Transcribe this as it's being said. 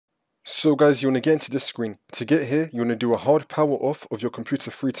So guys, you want to get into this screen. To get here, you want to do a hard power off of your computer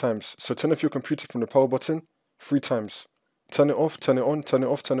 3 times. So turn off your computer from the power button 3 times. Turn it off, turn it on, turn it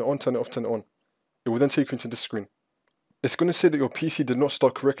off, turn it on, turn it off, turn it on. It will then take you into this screen. It's going to say that your PC did not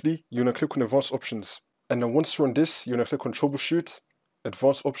start correctly. You want to click on Advanced Options. And then once you're on this, you want to click on Troubleshoot,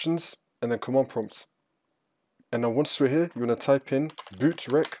 Advanced Options, and then Command Prompt. And now once we're here, you want to type in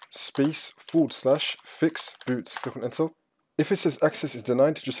Bootrec /fixboot. Click on Enter. If it says access is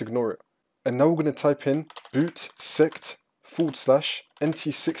denied, just ignore it. And now we're going to type in bootsect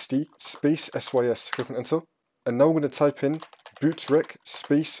 /nt60 /sys. Click on Enter. And now we're going to type in bootrec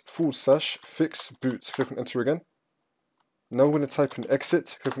 /fixboot. Click on Enter again. Now we're going to type in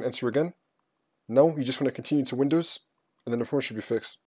exit. Click on Enter again. Now you just want to continue to Windows, and then the problem should be fixed.